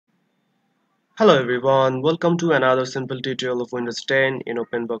Hello everyone, welcome to another simple tutorial of Windows 10 in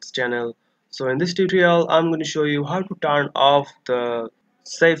OpenBox channel. So in this tutorial I'm going to show you how to turn off the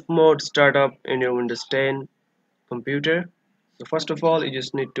safe mode startup in your Windows 10 computer. So first of all you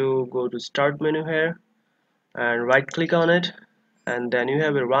just need to go to start menu here and right click on it, and then you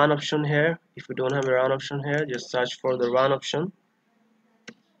have a run option here. If you don't have a run option here, just search for the run option.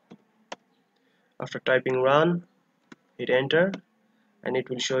 After typing run, hit enter and it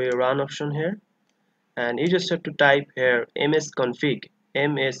will show you a run option here, and you just have to type here msconfig,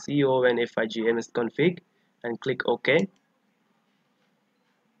 msconfig, and click OK.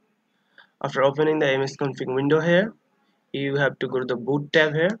 After opening the msconfig window here, you have to go to the boot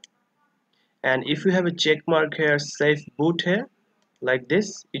tab here, and if you have a check mark here safe boot here like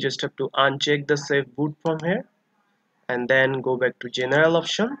this, you just have to uncheck the safe boot from here and then go back to general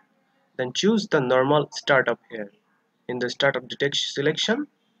option, then choose the normal startup here. In the startup detection selection,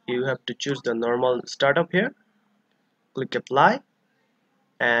 you have to choose the normal startup here, click apply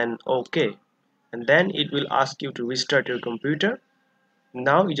and OK, and then it will ask you to restart your computer.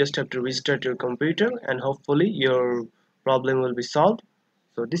 Now you just have to restart your computer and hopefully your problem will be solved.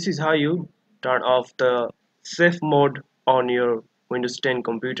 So this is how you turn off the safe mode on your Windows 10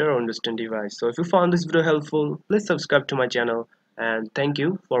 computer or Windows 10 device. So if you found this video helpful, please subscribe to my channel, and thank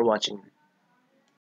you for watching.